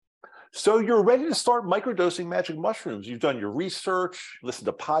So you're ready to start microdosing magic mushrooms. You've done your research, listened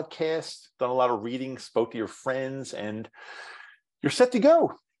to podcasts, done a lot of reading, spoke to your friends, and you're set to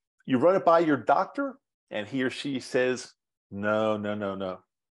go. You run it by your doctor, and he or she says, no, no, no, no,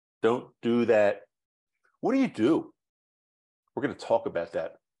 don't do that. What do? We're going to talk about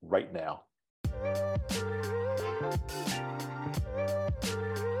that right now.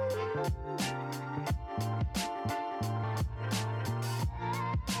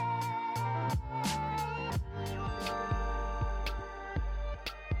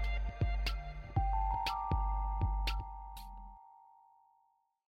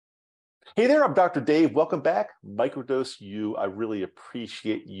 Hey there, I'm Dr. Dave. Welcome back. Microdose You. I really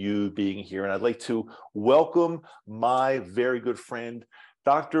appreciate you being here. And I'd like to welcome my very good friend,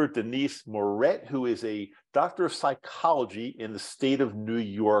 Dr. Denise Moret, who is a doctor of psychology in the state of New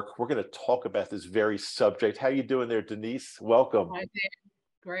York. We're going to talk about this very subject. How are you doing there, Denise? Welcome. Hi, Dave.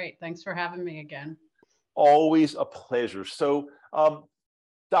 Great. Thanks for having me again. Always a pleasure. So,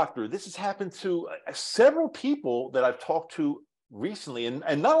 Doctor, this has happened to several people that I've talked to recently. And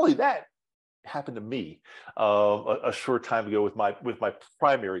not only that, happened to me a short time ago with my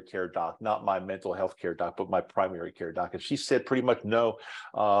primary care doc, not my mental health care doc, but my primary care doc. And she said pretty much, no,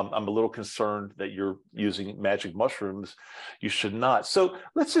 I'm a little concerned that you're using magic mushrooms. You should not. So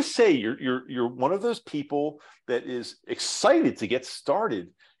let's just say you're one of those people that is excited to get started,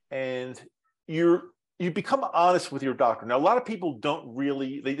 and you become honest with your doctor. Now, a lot of people don't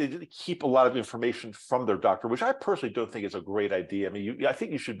really, they keep a lot of information from their doctor, which I personally don't think is a great idea. I mean, I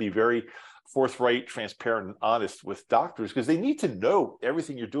think you should be very forthright, transparent, and honest with doctors, because they need to know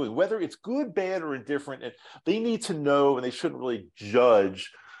everything you're doing, whether it's good, bad, or indifferent. And they need to know, and they shouldn't really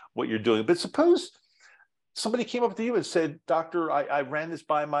judge what you're doing. But suppose somebody came up to you and said, Doctor, I ran this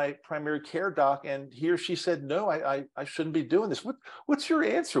by my primary care doc, and he or she said, no, I shouldn't be doing this. What's your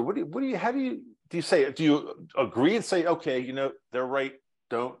answer? How do you say it? Do you agree and say, okay, they're right,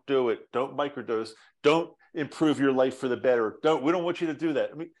 don't do it, don't microdose, don't improve your life for the better, we don't want you to do that?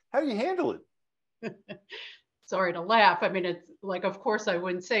 I mean, how do you handle it? Sorry to laugh. I mean, it's like, of course I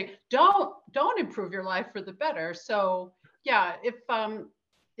wouldn't say, don't improve your life for the better. So yeah, if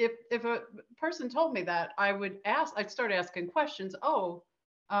a person told me that, I'd start asking questions. Well,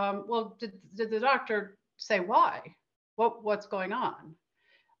 did the doctor say why? What's going on?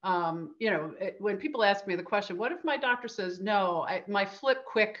 When people ask me the question, what if my doctor says no? My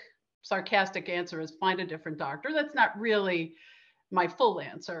quick, sarcastic answer is find a different doctor. That's not really my full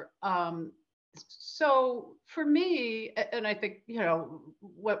answer. So for me, and I think,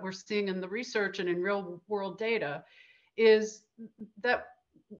 what we're seeing in the research and in real world data is that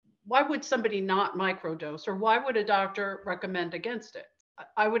why would somebody not microdose, or why would a doctor recommend against it?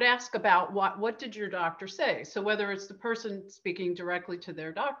 I would ask about what did your doctor say? So whether it's the person speaking directly to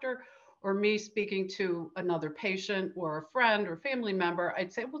their doctor or me speaking to another patient or a friend or family member,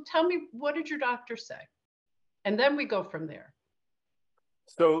 I'd say, well, tell me, what did your doctor say? And then we go from there.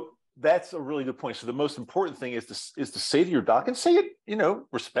 So that's a really good point. So the most important thing is to say to your doc, and say it,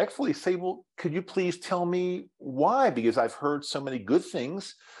 respectfully, say, well, could you please tell me why? Because I've heard so many good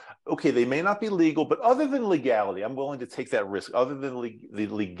things. Okay, they may not be legal, but other than legality, I'm willing to take that risk. Other than the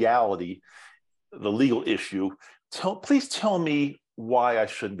legality, the legal issue, please tell me why I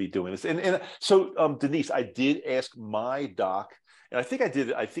shouldn't be doing this. And so, Denise, I did ask my doc, and I think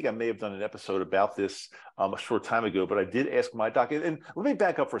I may have done an episode about this a short time ago, but I did ask my doc. And let me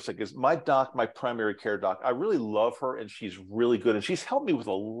back up for a second, because my doc, my primary care doc, I really love her, and she's really good. And she's helped me with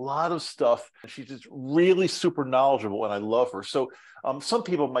a lot of stuff. She's just really super knowledgeable, and I love her. So some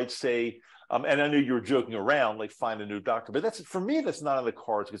people might say, and I know you were joking around, like find a new doctor, but for me, that's not on the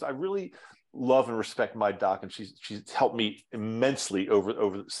cards, because I really love and respect my doc, and she's helped me immensely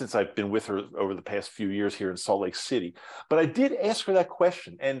over since I've been with her over the past few years here in Salt Lake City. But I did ask her that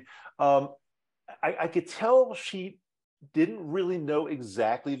question, and I could tell she didn't really know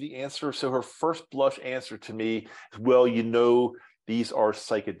exactly the answer. So her first blush answer to me is, well, these are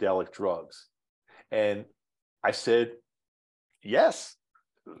psychedelic drugs. And I said, yes.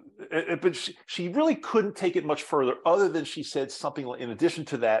 But she really couldn't take it much further, other than she said something in addition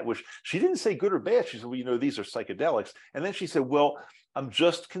to that, which she didn't say good or bad. She said, well, these are psychedelics. And then she said, well, I'm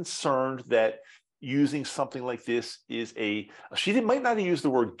just concerned that using something like this might not have used the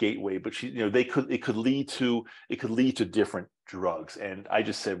word gateway, but it could lead to different drugs. And I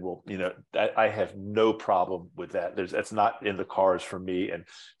just said, well, I have no problem with that. That's not in the cards for me. And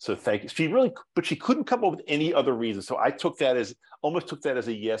so thank you. But she couldn't come up with any other reason. So I almost took that as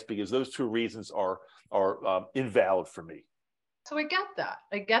a yes, because those two reasons are invalid for me. So I get that.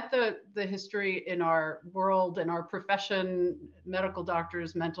 I get the history in our world, in our profession, medical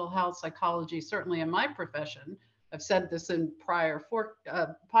doctors, mental health, psychology, certainly in my profession. I've said this in prior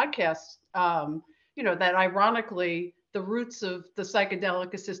podcasts, that ironically, the roots of the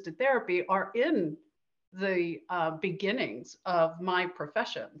psychedelic assisted therapy are in the beginnings of my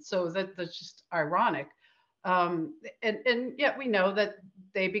profession. So that's just ironic. And yet we know that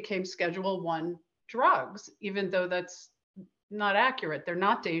they became Schedule One drugs, even though that's not accurate. They're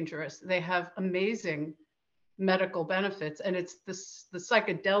not dangerous. They have amazing medical benefits, and it's the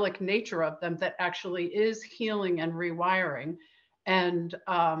psychedelic nature of them that actually is healing and rewiring. And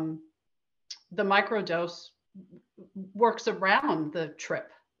the microdose works around the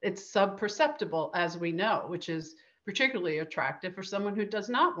trip. It's subperceptible, as we know, which is particularly attractive for someone who does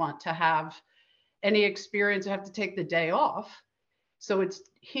not want to have any experience, have to take the day off. So it's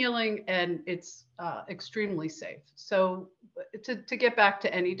healing and it's extremely safe. So to get back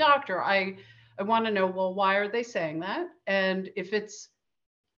to any doctor, I want to know, well, why are they saying that? And if it's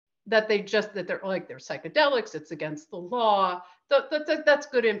that they're psychedelics, it's against the law, that's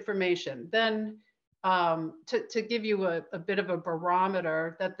good information. Then to give you a bit of a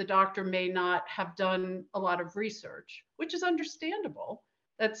barometer, that the doctor may not have done a lot of research, which is understandable.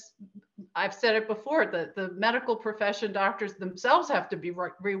 I've said it before, the medical profession, doctors themselves have to be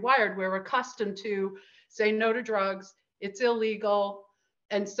rewired. We're accustomed to say no to drugs, it's illegal,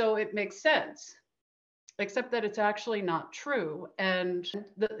 and so it makes sense, except that it's actually not true. And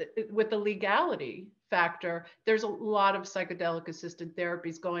with the legality factor, there's a lot of psychedelic assisted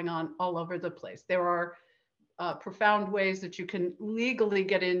therapies going on all over the place. There are profound ways that you can legally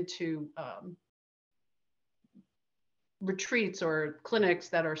get into retreats or clinics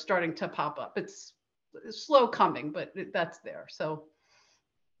that are starting to pop up. It's slow coming, but that's there. So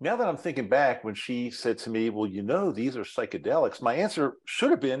now that I'm thinking back, when she said to me, well, these are psychedelics, my answer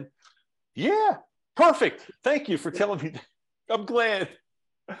should have been, yeah, perfect. Thank you for telling me. I'm glad.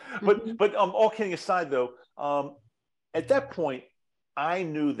 But all kidding aside, though, at that point, I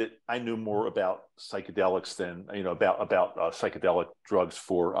knew that I knew more about psychedelics than about psychedelic drugs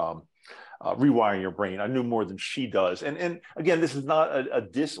for rewiring your brain. I knew more than she does. And again, this is not a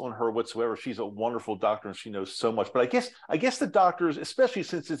diss on her whatsoever. She's a wonderful doctor and she knows so much. But I guess the doctors, especially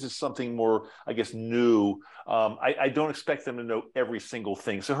since this is something more, I guess, new, I don't expect them to know every single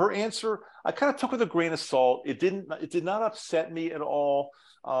thing. So her answer, I kind of took with a grain of salt. It did not upset me at all.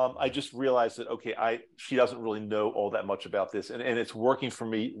 I just realized that, okay, she doesn't really know all that much about this, and it's working for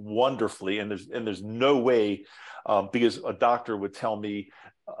me wonderfully. And there's no way, because a doctor would tell me,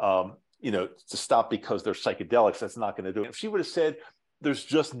 to stop because they're psychedelics. That's not going to do it. If she would have said, there's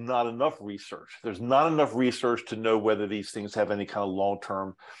just not enough research. There's not enough research to know whether these things have any kind of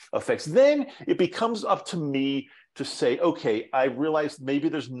long-term effects. Then it becomes up to me to say, okay, I realize maybe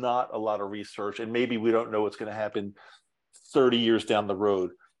there's not a lot of research and maybe we don't know what's going to happen 30 years down the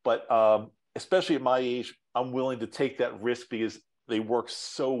road. But especially at my age, I'm willing to take that risk because they work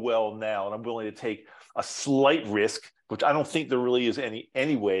so well now. And I'm willing to take a slight risk, which I don't think there really is any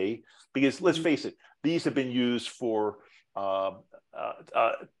anyway, because let's face it, these have been used for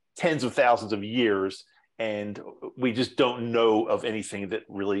tens of thousands of years, and we just don't know of anything that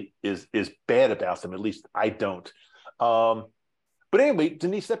really is bad about them. At least I don't. But anyway,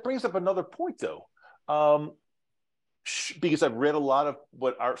 Denise, that brings up another point, though, because I've read a lot of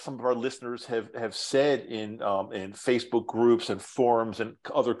what some of our listeners have said in Facebook groups and forums and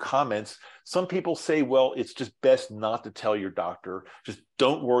other comments. Some people say, well, it's just best not to tell your doctor. Just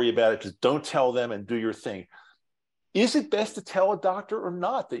don't worry about it. Just don't tell them and do your thing. Is it best to tell a doctor or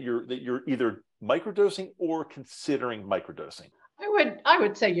not that you're either microdosing or considering microdosing? I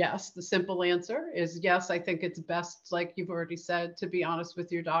would say yes. The simple answer is yes. I think it's best, like you've already said, to be honest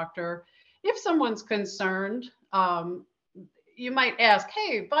with your doctor. If someone's concerned, you might ask,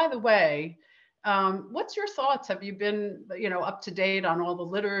 hey, by the way, what's your thoughts? Have you been, up to date on all the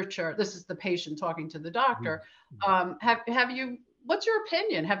literature? This is the patient talking to the doctor. Have you, what's your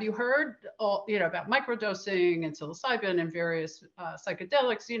opinion? Have you heard all, about microdosing and psilocybin and various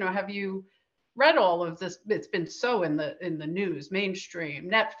psychedelics? Have you read all of this? It's been so in the news, mainstream,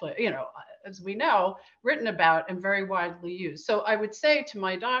 Netflix, as we know, written about and very widely used. So I would say to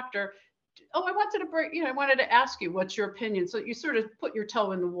my doctor, oh, I wanted to ask you, what's your opinion? So you sort of put your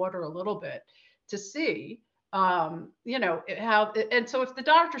toe in the water a little bit to see, how, and so if the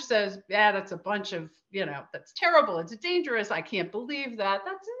doctor says, yeah, that's a bunch of, that's terrible, it's dangerous, I can't believe that,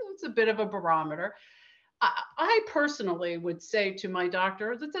 that's a bit of a barometer. I personally would say to my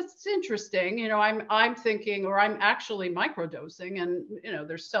doctor that's interesting. I'm thinking, or I'm actually microdosing, and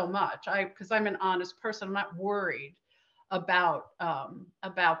there's so much. Because I'm an honest person, I'm not worried about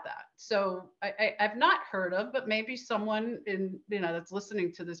that. So I've not heard of, but maybe someone that's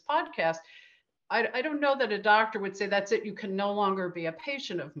listening to this podcast, I don't know that a doctor would say that's it. You can no longer be a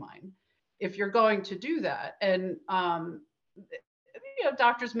patient of mine if you're going to do that. And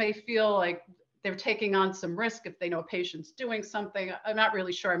doctors may feel like they're taking on some risk if they know a patient's doing something. I'm not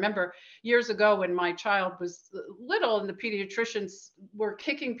really sure. I remember years ago when my child was little and the pediatricians were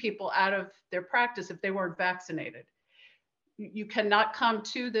kicking people out of their practice if they weren't vaccinated. You cannot come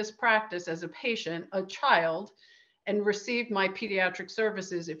to this practice as a patient, a child, and receive my pediatric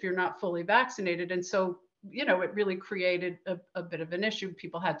services if you're not fully vaccinated. And so, it really created a bit of an issue.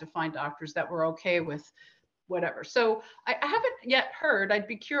 People had to find doctors that were okay with whatever. So I haven't yet heard. I'd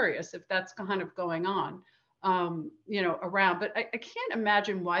be curious if that's kind of going on, around. But I can't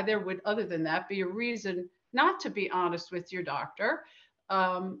imagine why there would, other than that, be a reason not to be honest with your doctor.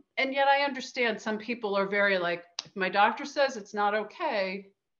 And yet I understand some people are very like, if my doctor says it's not okay,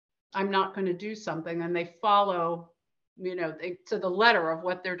 I'm not going to do something. And they follow, to the letter of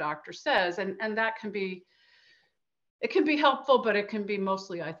what their doctor says. And that it can be helpful, but it can be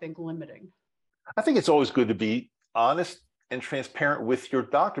mostly, I think, limiting. I think it's always good to be honest and transparent with your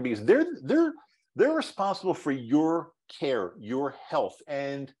doctor, because they're responsible for your care, your health.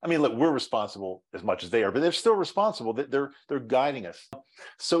 And I mean, look, we're responsible as much as they are, but they're still responsible. They're guiding us.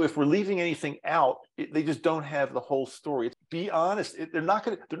 So if we're leaving anything out, they just don't have the whole story. Be honest. They're not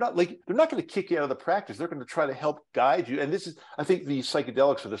going to kick you out of the practice. They're going to try to help guide you. And this is, I think, the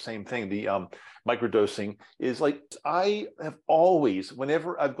psychedelics are the same thing. The microdosing is like, I have always,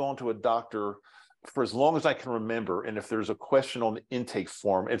 whenever I've gone to a doctor, for as long as I can remember, and if there's a question on the intake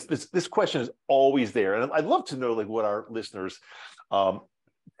form, this question is always there. And I'd love to know like what our listeners,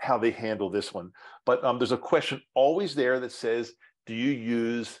 how they handle this one. But there's a question always there that says, do you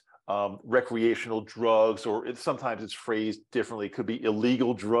use recreational drugs? Or sometimes it's phrased differently. It could be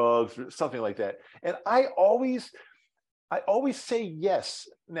illegal drugs or something like that. And I always say yes.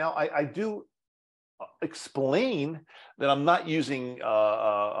 Now I do explain that I'm not using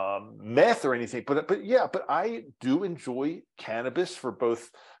meth or anything, but I do enjoy cannabis for both,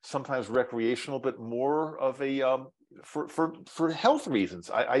 sometimes recreational, but more of a for health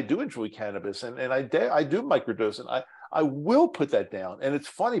reasons. I do enjoy cannabis, and I do microdose, and I will put that down. And it's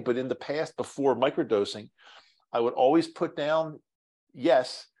funny, but in the past, before microdosing, I would always put down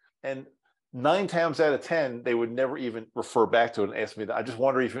yes, and 9 times out of 10 they would never even refer back to it and ask me that. I just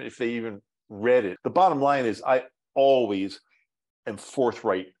wonder if they even read it. The bottom line is I always am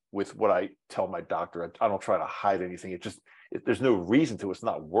forthright with what I tell my doctor. I don't try to hide anything. There's no reason to. It's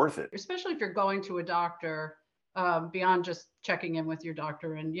not worth it. Especially if you're going to a doctor beyond just checking in with your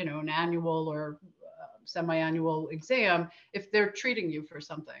doctor and, an annual or semi-annual exam, if they're treating you for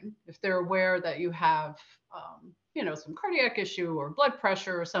something, if they're aware that you have, some cardiac issue or blood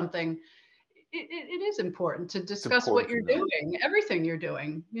pressure or something, it is important to discuss what you're doing, everything you're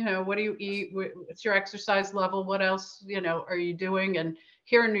doing. What do you eat? What's your exercise level? What else, are you doing? And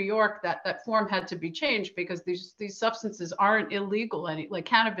here in New York, that form had to be changed because these substances aren't illegal. Like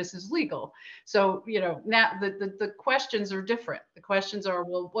cannabis is legal. So, now the questions are different. The questions are,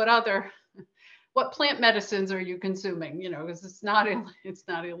 well, what plant medicines are you consuming? Because it's not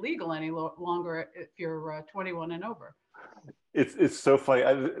illegal any longer if you're 21 and over. It's so funny.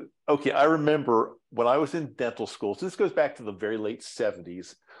 I remember when I was in dental school. So this goes back to the very late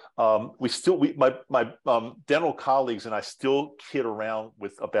 70s. My dental colleagues and I still kid around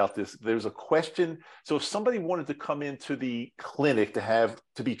about this. There's a question. So if somebody wanted to come into the clinic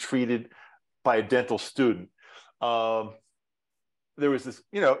to be treated by a dental student, there was this,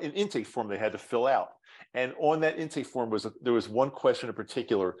 an intake form they had to fill out. And on that intake form there was one question in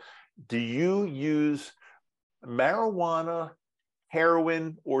particular: do you use marijuana,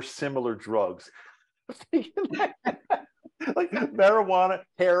 heroin, or similar drugs? Like marijuana,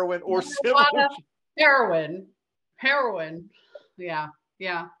 heroin, or similar. Heroin. Yeah.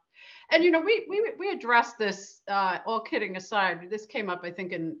 And we addressed this. All kidding aside, this came up, I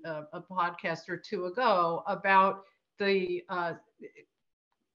think, in a podcast or two ago about the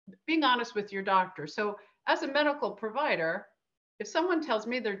being honest with your doctor. So, as a medical provider, if someone tells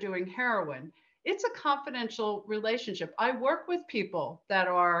me they're doing heroin, it's a confidential relationship. I work with people that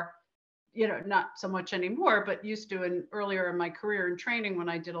are, not so much anymore, but used to earlier in my career and training when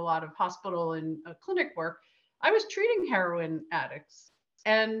I did a lot of hospital and clinic work. I was treating heroin addicts,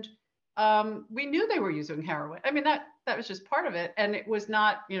 and we knew they were using heroin. I mean, that was just part of it. And it was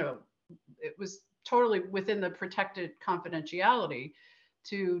not, it was totally within the protected confidentiality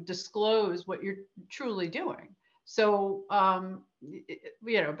to disclose what you're truly doing. So,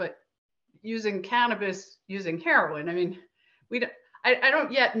 but using cannabis, using heroin. I mean, we don't, I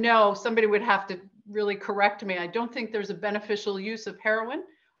don't yet know, somebody would have to really correct me. I don't think there's a beneficial use of heroin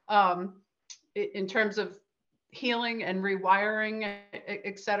um, in terms of healing and rewiring,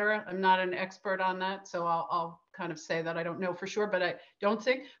 et cetera. I'm not an expert on that, so I'll kind of say that I don't know for sure, but I don't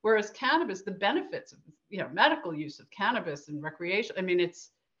think. Whereas cannabis, the benefits of medical use of cannabis and recreation, I mean,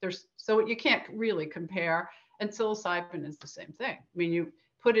 there's so you can't really compare. And psilocybin is the same thing. I mean, you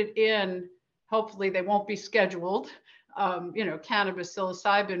put it in, hopefully they won't be scheduled. Cannabis,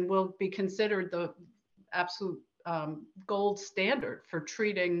 psilocybin will be considered the absolute gold standard for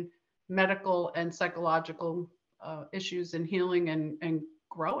treating medical and psychological issues and healing and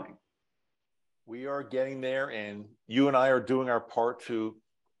growing. We are getting there, and you and I are doing our part to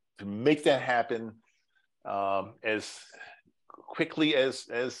make that happen as quickly as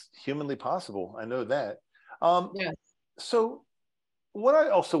humanly possible. I know that. Yes. So what I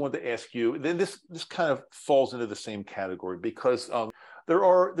also want to ask you, then this kind of falls into the same category, because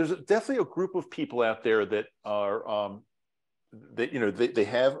there's definitely a group of people out there that are they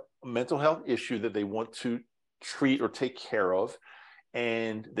have a mental health issue that they want to treat or take care of,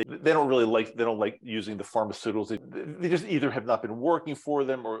 and they don't like using the pharmaceuticals. They just either have not been working for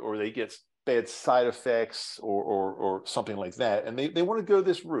them, or they get bad side effects or something like that, and they want to go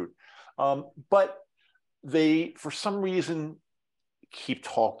this route, but they for some reason keep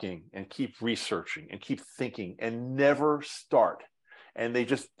talking and keep researching and keep thinking and never start. And they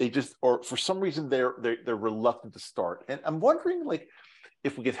just or for some reason they're reluctant to start. And I'm wondering, like,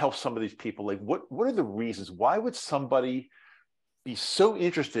 if we could help some of these people, like what are the reasons? Why would somebody be so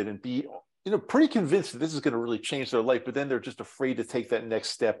interested and be pretty convinced that this is going to really change their life, but then they're just afraid to take that next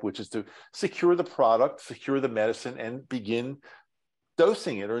step, which is to secure the product, secure the medicine, and begin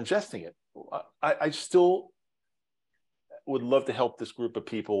dosing it or ingesting it? I still would love to help this group of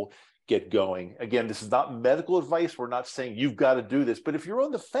people get going. Again, this is not medical advice. We're not saying you've got to do this, but if you're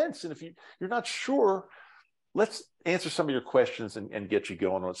on the fence and if you're not sure, let's answer some of your questions and get you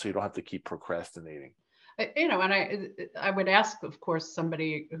going on it so you don't have to keep procrastinating. And I would ask, of course,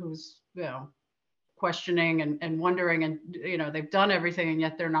 somebody who's, questioning and wondering, and they've done everything and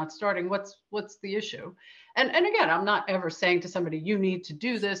yet they're not starting, what's the issue? And again, I'm not ever saying to somebody, you need to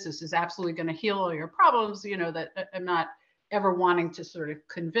do this is absolutely going to heal all your problems, that I'm not ever wanting to sort of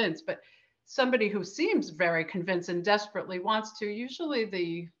convince, but somebody who seems very convinced and desperately wants to, usually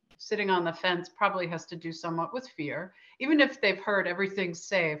the sitting on the fence probably has to do somewhat with fear. Even if they've heard everything's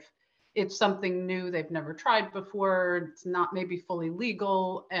safe, it's something new they've never tried before, it's not maybe fully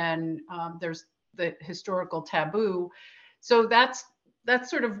legal, and there's the historical taboo. So that's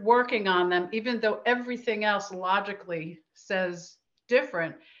sort of working on them, even though everything else logically says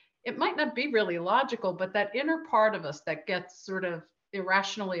different. It might not be really logical, but that inner part of us that gets sort of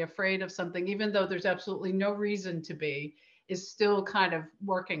irrationally afraid of something, even though there's absolutely no reason to be, is still kind of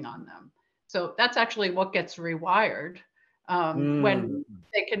working on them. So that's actually what gets rewired when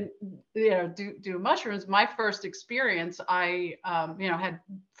they can, do mushrooms. My first experience, I, had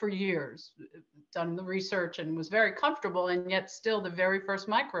for years done the research and was very comfortable, and yet still the very first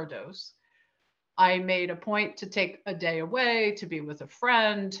microdose, I made a point to take a day away, to be with a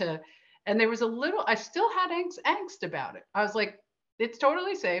friend, and there was I still had angst about it. I was like, it's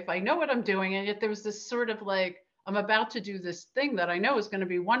totally safe. I know what I'm doing. And yet there was this sort of like, I'm about to do this thing that I know is going to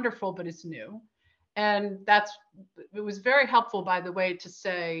be wonderful, but it's new. And it was very helpful, by the way, to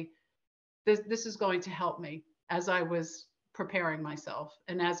say, this is going to help me as I was preparing myself.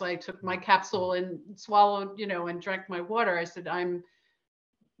 And as I took my capsule and swallowed, and drank my water, I said,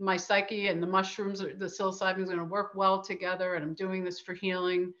 my psyche and the mushrooms, the psilocybin is going to work well together, and I'm doing this for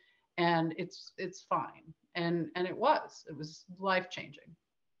healing, and it's fine. And it was life changing.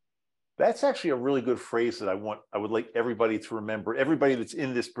 That's actually a really good phrase that I would like everybody to remember, everybody that's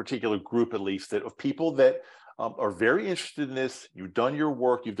in this particular group, at least, that of people that are very interested in this. You've done your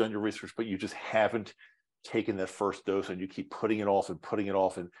work, you've done your research, but you just haven't taken that first dose, and you keep putting it off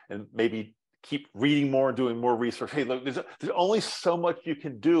and maybe keep reading more and doing more research. Hey, look, there's only so much you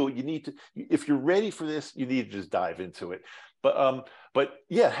can do. You need to, if you're ready for this, you need to just dive into it. But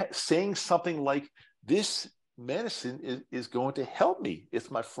yeah, saying something like, this medicine is going to help me.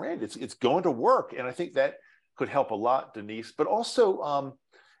 It's my friend. It's going to work. And I think that could help a lot, Denise. But also,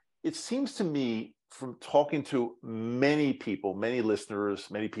 it seems to me, from talking to many people, many listeners,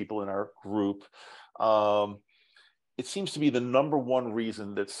 many people in our group, it seems to be the number one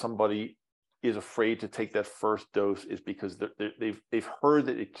reason that somebody is afraid to take that first dose is because they've heard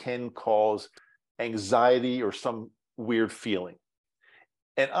that it can cause anxiety or some weird feeling.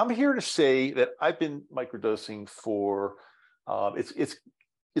 And I'm here to say that I've been microdosing for it's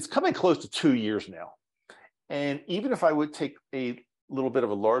it's coming close to 2 years now. And even if I would take a little bit of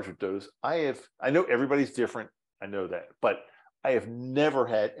a larger dose, I know everybody's different. I know that, but I have never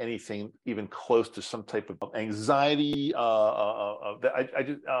had anything even close to some type of anxiety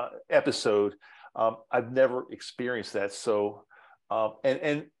episode. I've never experienced that. So,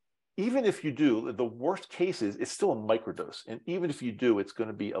 and even if you do, the worst case is it's still a microdose. And even if you do, it's going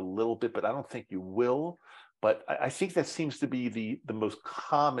to be a little bit, but I don't think you will. But I think that seems to be the most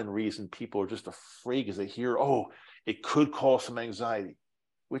common reason people are just afraid, because they hear, oh, it could cause some anxiety,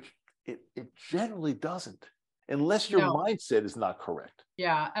 which it generally doesn't, unless your mindset is not correct.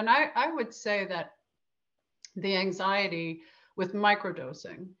 Yeah. And I would say that the anxiety with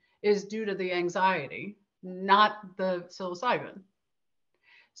microdosing is due to the anxiety, not the psilocybin.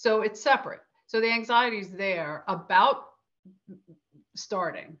 So it's separate. So the anxiety is there about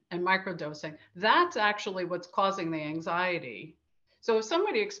starting and microdosing. That's actually what's causing the anxiety. So if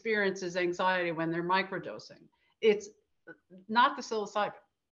somebody experiences anxiety when they're microdosing, it's not the psilocybin,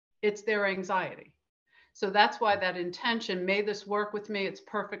 it's their anxiety. So that's why that intention, may this work with me, it's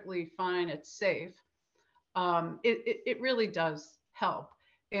perfectly fine, it's safe. It really does help.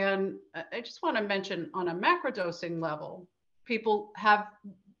 And I just want to mention, on a macrodosing level, people have,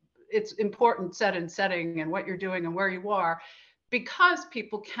 it's important set and setting and what you're doing and where you are, because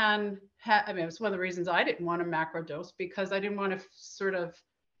people can have, I mean, it's one of the reasons I didn't want to macrodose, because I didn't want to sort of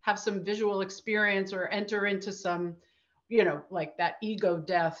have some visual experience or enter into some, you know, like that ego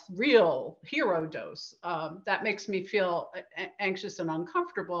death, real hero dose. That makes me feel anxious and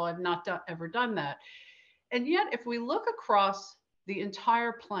uncomfortable. I've not ever done that. And yet, if we look across the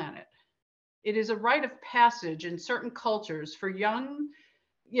entire planet, it is a rite of passage in certain cultures for young,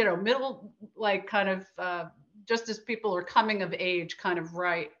 you know, middle, like kind of just as people are coming of age, kind of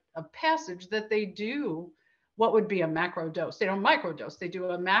rite of passage, that they do what would be a macro dose. They don't microdose, they do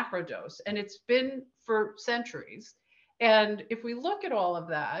a macro dose. And it's been for centuries. And if we look at all of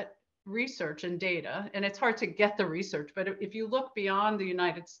that research and data, and it's hard to get the research, but if you look beyond the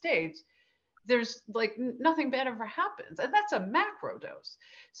United States, there's like nothing bad ever happens. And that's a macro dose.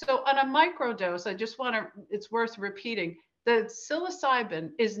 So on a micro dose, I just want to, it's worth repeating, the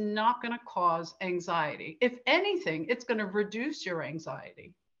psilocybin is not going to cause anxiety. If anything, it's going to reduce your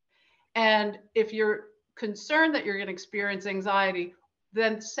anxiety. And if you're concerned that you're going to experience anxiety,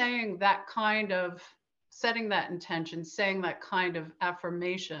 then saying that kind of, setting that intention, saying that kind of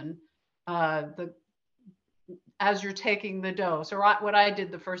affirmation, as you're taking the dose, or what I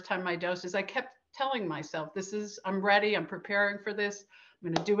did the first time I dosed is I kept telling myself, this is, I'm ready, I'm preparing for this,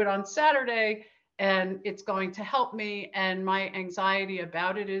 I'm going to do it on Saturday, and it's going to help me, and my anxiety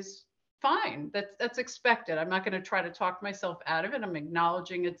about it is fine. That's expected. I'm not going to try to talk myself out of it. I'm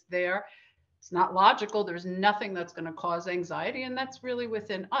acknowledging it's there. It's not logical. There's nothing that's going to cause anxiety, and that's really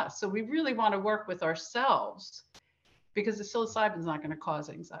within us. So we really want to work with ourselves, because the psilocybin is not going to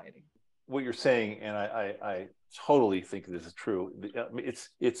cause anxiety. What you're saying, and I totally think this is true.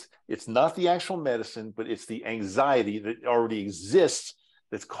 It's not the actual medicine, but it's the anxiety that already exists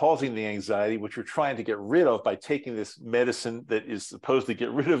that's causing the anxiety, which you're trying to get rid of by taking this medicine that is supposed to get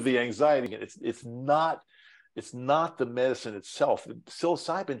rid of the anxiety. It's not the medicine itself.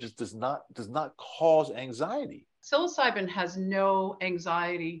 Psilocybin just does not cause anxiety. Psilocybin has no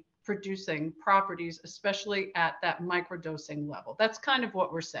anxiety producing properties, especially at that microdosing level. That's kind of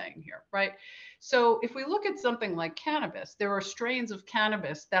what we're saying here, right? So if we look at something like cannabis, there are strains of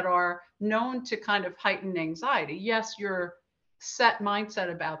cannabis that are known to kind of heighten anxiety. Yes, your set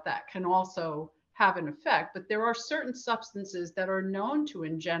mindset about that can also have an effect, but there are certain substances that are known to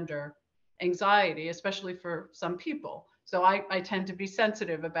engender anxiety, especially for some people. So I tend to be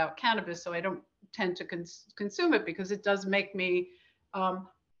sensitive about cannabis, so I don't tend to consume it, because it does make me,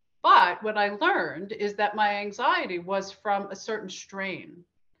 but what I learned is that my anxiety was from a certain strain.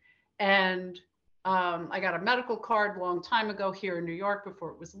 And I got a medical card a long time ago here in New York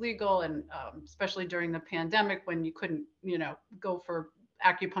before it was legal. And especially during the pandemic, when you couldn't, you know, go for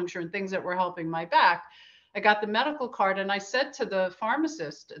acupuncture and things that were helping my back, I got the medical card, and I said to the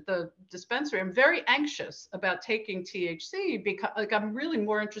pharmacist at the dispensary, I'm very anxious about taking THC, because like I'm really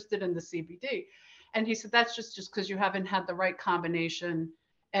more interested in the CBD. And he said, that's just because you haven't had the right combination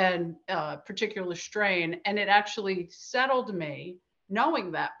and particular strain. And it actually settled me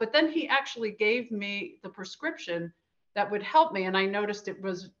knowing that. But then he actually gave me the prescription that would help me. And I noticed it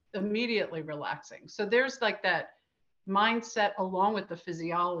was immediately relaxing. So there's like that mindset along with the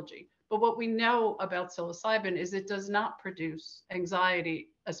physiology. But what we know about psilocybin is it does not produce anxiety,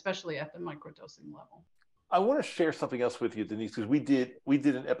 especially at the microdosing level. I want to share something else with you, Denise, because we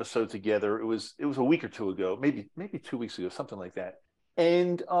did an episode together. It was a week or two ago, maybe 2 weeks ago, something like that.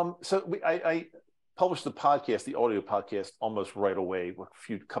 And so I published the podcast, the audio podcast, almost right away,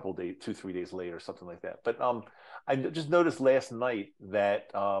 a couple days, 2, 3 days later, something like that. But I just noticed last night that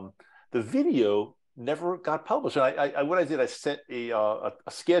the video never got published. And what I did, I set a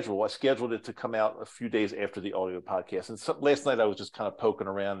schedule. I scheduled it to come out a few days after the audio podcast. And so, last night I was just kind of poking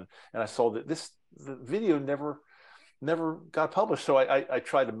around, and I saw that the video never got published. So I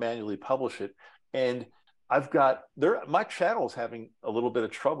tried to manually publish it, and my channel is having a little bit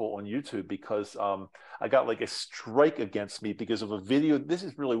of trouble on YouTube because I got like a strike against me because of a video. This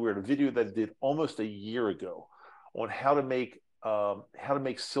is really weird. A video that I did almost a year ago on how to make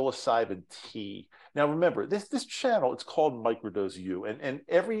psilocybin tea. Now remember, this channel, it's called Microdose U, and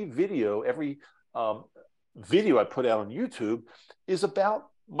every video I put out on YouTube is about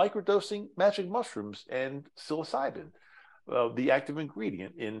microdosing magic mushrooms and psilocybin, the active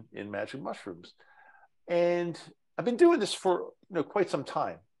ingredient in magic mushrooms. And I've been doing this for quite some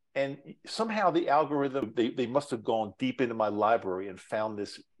time. And somehow the algorithm, they must have gone deep into my library and found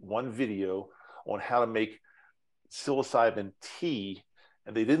this one video on how to make psilocybin tea,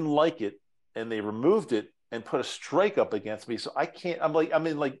 and they didn't like it, and they removed it and put a strike up against me. So I'm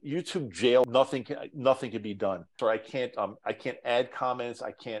in like YouTube jail. Nothing can be done. So I can't add comments.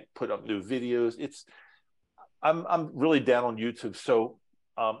 I can't put up new videos. I'm really down on YouTube. So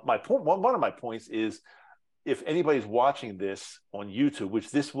one of my points is, if anybody's watching this on YouTube, which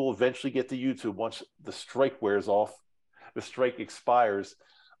this will eventually get to YouTube once the strike wears off, the strike expires,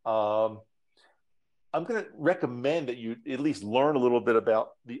 I'm going to recommend that you at least learn a little bit about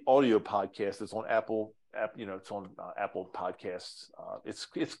the audio podcast. It's on Apple. It's on Apple Podcasts.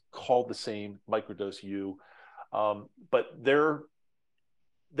 It's called the same, Microdose U, but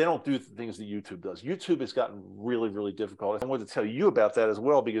they don't do the things that YouTube does. YouTube has gotten really, really difficult. I wanted to tell you about that as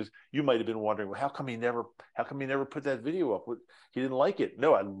well, because you might have been wondering, well, how come he never put that video up? He didn't like it.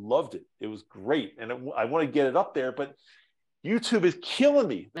 No, I loved it. It was great, and I want to get it up there, but YouTube is killing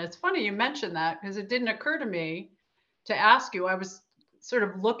me. It's funny you mentioned that, because it didn't occur to me to ask you. I was sort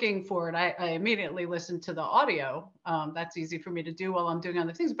of looking for it. I immediately listened to the audio. That's easy for me to do while I'm doing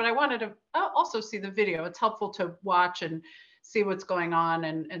other things, but I wanted to also see the video. It's helpful to watch and see what's going on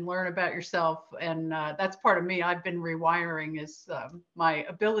and learn about yourself. And that's part of me. I've been rewiring is my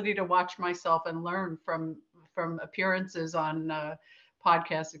ability to watch myself and learn from appearances on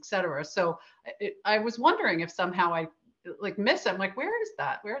podcasts, etc. So I was wondering if somehow I like miss it. I'm like, where is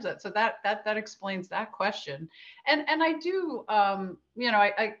that? So that explains that question. And I do, I'm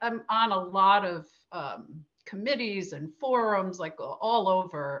on a lot of committees and forums, like all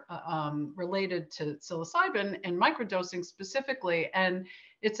over, related to psilocybin and microdosing specifically. And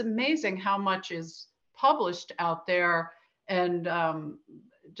it's amazing how much is published out there and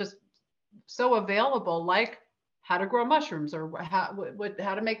just so available, like how to grow mushrooms, or how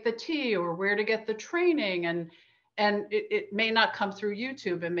to make the tea, or where to get the training. And it may not come through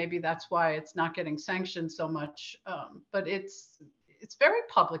YouTube, and maybe that's why it's not getting sanctioned so much. But it's very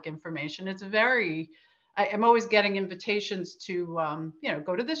public information. It's very, I'm always getting invitations to,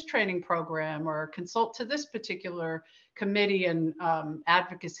 go to this training program or consult to this particular committee and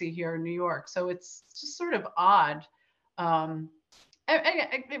advocacy here in New York. So it's just sort of odd.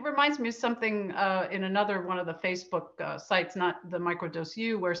 It reminds me of something in another one of the Facebook sites, not the Microdose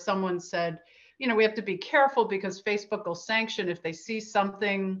U, where someone said, we have to be careful because Facebook will sanction if they see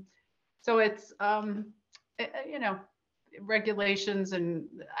something. So it's, regulations and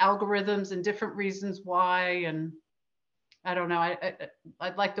algorithms and different reasons why. And I don't know.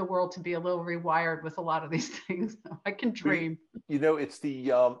 I'd like the world to be a little rewired with a lot of these things. I can dream. It's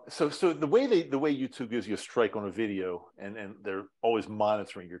the so the way YouTube gives you a strike on a video, and they're always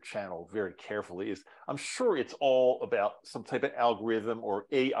monitoring your channel very carefully, is I'm sure it's all about some type of algorithm or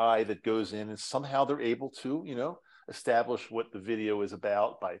AI that goes in, and somehow they're able to establish what the video is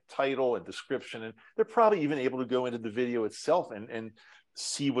about by title and description, and they're probably even able to go into the video itself and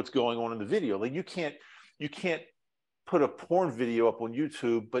see what's going on in the video. Like you can't put a porn video up on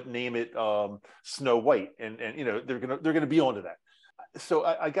YouTube but name it Snow White, and they're gonna be onto that. So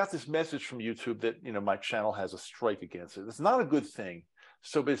I got this message from YouTube that my channel has a strike against it. It's not a good thing.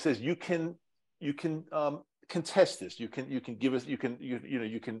 So, but it says you can contest this. You can give us, you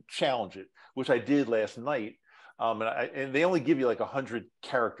can challenge it, which I did last night. And they only give you like 100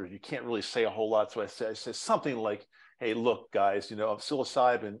 characters. You can't really say a whole lot. So I said something like, "Hey, look, guys,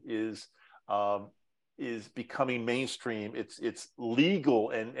 psilocybin is becoming mainstream. It's legal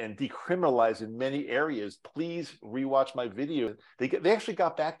and decriminalized in many areas. Please rewatch my video." They actually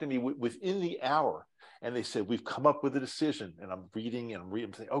got back to me within the hour, And they said, we've come up with a decision. And I'm reading and I'm reading,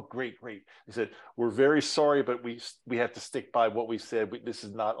 I'm saying, oh, great. They said, we're very sorry, but we have to stick by what we said. This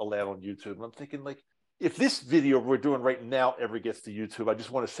is not allowed on YouTube. And I'm thinking, like, if this video we're doing right now ever gets to YouTube, I just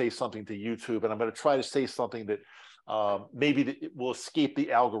want to say something to YouTube, and I'm going to try to say something that maybe it will escape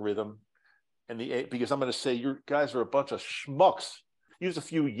the algorithm, because I'm going to say you guys are a bunch of schmucks. Use a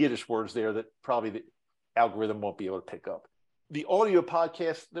few Yiddish words there that probably the algorithm won't be able to pick up. The audio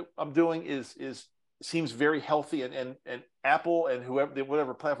podcast that I'm doing seems very healthy, and Apple and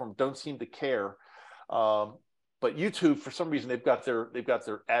whatever platform don't seem to care. But YouTube, for some reason, they've got their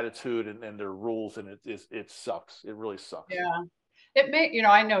attitude and their rules, and it sucks. It really sucks. Yeah. It may,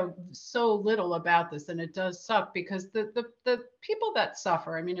 I know so little about this, and it does suck because the people that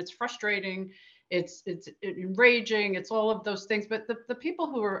suffer, I mean, it's frustrating, it's enraging, it's all of those things, but the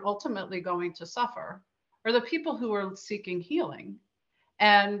people who are ultimately going to suffer are the people who are seeking healing.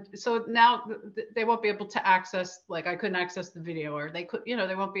 And so now they won't be able to access, like I couldn't access the video, or they could,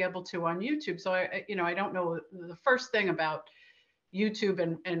 they won't be able to on YouTube. So I don't know the first thing about YouTube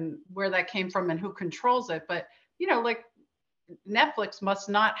and where that came from and who controls it. But, like Netflix must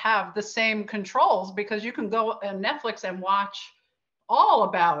not have the same controls, because you can go on Netflix and watch all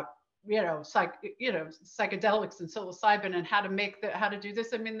about, psychedelics and psilocybin and how to do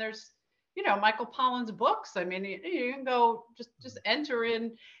this. I mean, there's, Michael Pollan's books. I mean, you can go just enter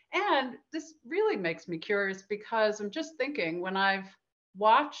in. And this really makes me curious, because I'm just thinking, when I've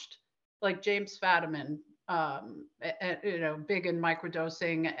watched like James Fadiman, big in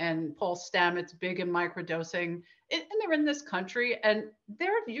microdosing, and Paul Stamets, big in microdosing, and they're in this country, and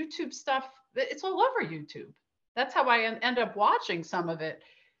their YouTube stuff, it's all over YouTube. That's how I end up watching some of it.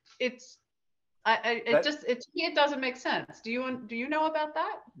 It doesn't make sense. Do you know about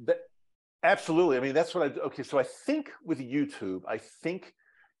that? Absolutely. I mean, that's what okay. So I think with YouTube,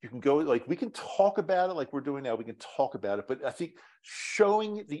 you can go, like, we can talk about it like we're doing now. We can talk about it, but I think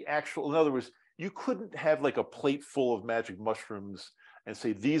showing the actual, in other words, you couldn't have like a plate full of magic mushrooms and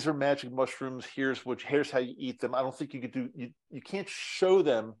say, these are magic mushrooms. Here's how you eat them. I don't think you could do, you can't show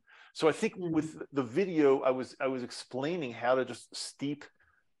them. So I think with the video, I was explaining how to just steep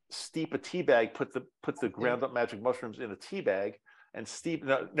a tea bag, put the ground up magic mushrooms in a tea bag and steep.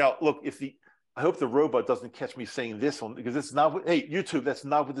 Now look, I hope the robot doesn't catch me saying this one, because it's not hey, YouTube, that's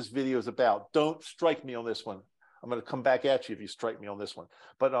not what this video is about. Don't strike me on this one. I'm going to come back at you if you strike me on this one.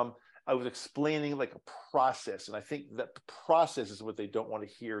 But I was explaining like a process, and I think that the process is what they don't want to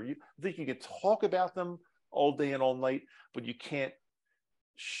hear. I think you can talk about them all day and all night, but you can't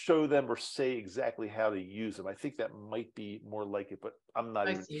show them or say exactly how to use them. I think that might be more like it, but I'm not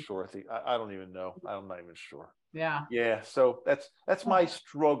even sure. I don't even know. I'm not even sure. Yeah. So that's my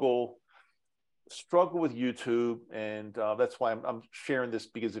struggle with YouTube, and that's why I'm sharing this,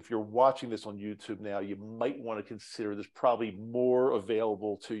 because if you're watching this on YouTube now, you might want to consider there's probably more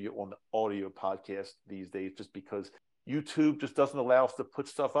available to you on the audio podcast these days, just because YouTube just doesn't allow us to put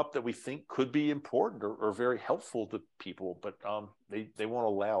stuff up that we think could be important or very helpful to people, but they won't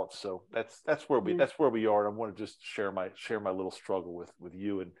allow it. So that's where we are. And I want to just share my little struggle with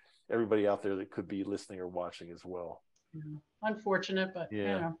you and everybody out there that could be listening or watching as well. Unfortunate, but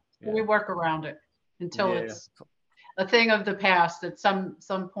we work around it until it's a thing of the past. At some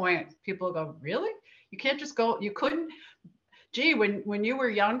point, people go, really? You can't just go. You couldn't. Gee, when you were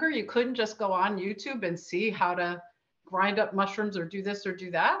younger, you couldn't just go on YouTube and see how to grind up mushrooms or do this or do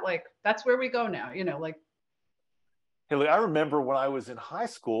that. Like, that's where we go now. Like. Hey, look, I remember when I was in high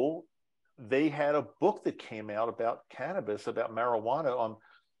school, they had a book that came out about cannabis, about marijuana.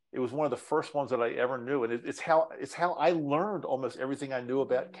 It was one of the first ones that I ever knew, and it's how I learned almost everything I knew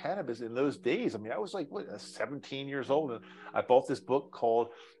about cannabis in those days. I mean, I was like 17 years old, and I bought this book called.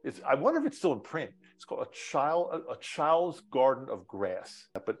 I wonder if it's still in print. It's called A Child's Garden of Grass.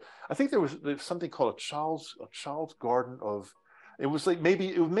 But I think there's something called a child's garden of. It was like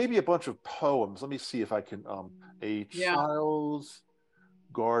maybe a bunch of poems. Let me see if I can. A child's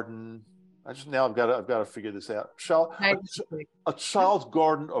garden. I've got to figure this out. A Child's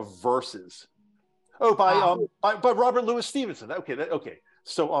Garden of Verses. Oh, by Robert Louis Stevenson. Okay.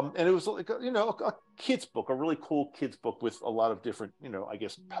 So and it was like a kid's book, a really cool kid's book with a lot of different I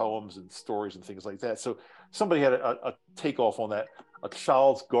guess poems and stories and things like that. So somebody had a takeoff on that, A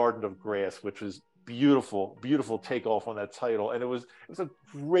Child's Garden of Grass, which is beautiful takeoff on that title, and it was a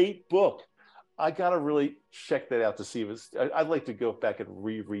great book. I got to really check that out to see if I'd like to go back and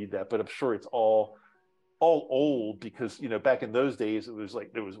reread that, but I'm sure it's all old, because, back in those days, it was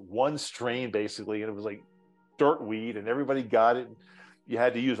like, there was one strain basically, and it was like dirt weed, and everybody got it. And you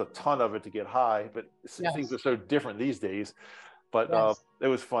had to use a ton of it to get high, but things are so different these days. But It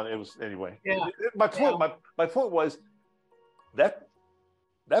was fun. It was anyway. Yeah. My point. My point was that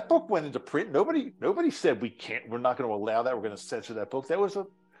that book went into print. Nobody said we're not going to allow that. We're going to censor that book. That was a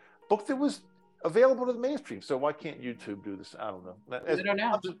book that was available to the mainstream. So why can't YouTube do this? I don't know. I don't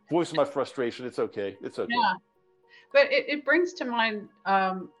know. I'm just voicing my frustration. It's okay. It's okay. Yeah. But it brings to mind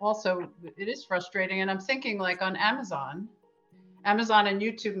also, it is frustrating. And I'm thinking like on Amazon and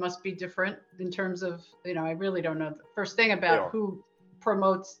YouTube must be different in terms of, I really don't know the first thing about who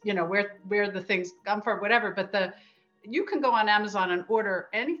promotes, where the things come from, whatever. But you can go on Amazon and order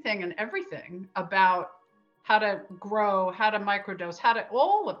anything and everything about how to grow, how to microdose,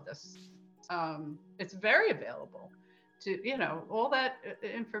 all of this. It's very available to, all that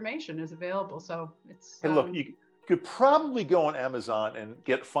information is available. So it's. Hey, look, you could probably go on Amazon and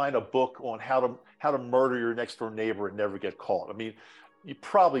find a book on how to murder your next door neighbor and never get caught. I mean, you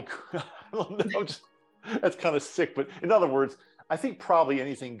probably, I don't know, that's kind of sick. But in other words, I think probably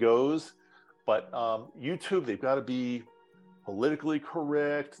anything goes. But YouTube, they've got to be politically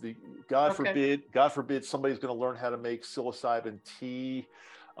correct. God forbid somebody's going to learn how to make psilocybin tea.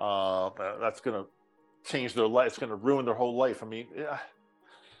 That's going to change their life. It's going to ruin their whole life. I mean,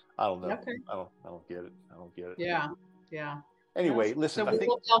 I don't know. Okay. I don't get it. I don't get it. Yeah. Yeah. Anyway, listen. So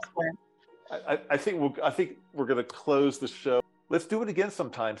I think we're going to close the show. Let's do it again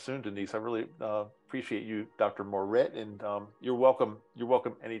sometime soon, Denise. I really appreciate you, Dr. Moret, and you're welcome. You're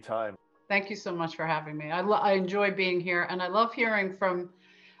welcome anytime. Thank you so much for having me. I enjoy being here, and I love hearing from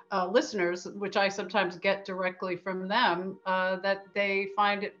listeners, which I sometimes get directly from them, that they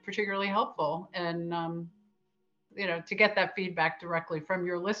find it particularly helpful. And, to get that feedback directly from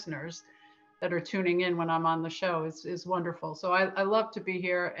your listeners that are tuning in when I'm on the show is wonderful. So I love to be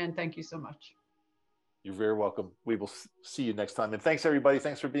here, and thank you so much. You're very welcome. We will see you next time. And thanks, everybody.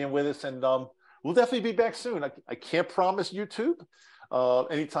 Thanks for being with us. And we'll definitely be back soon. I can't promise YouTube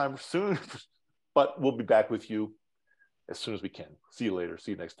anytime soon, but we'll be back with you as soon as we can. See you later.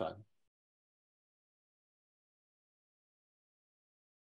 See you next time.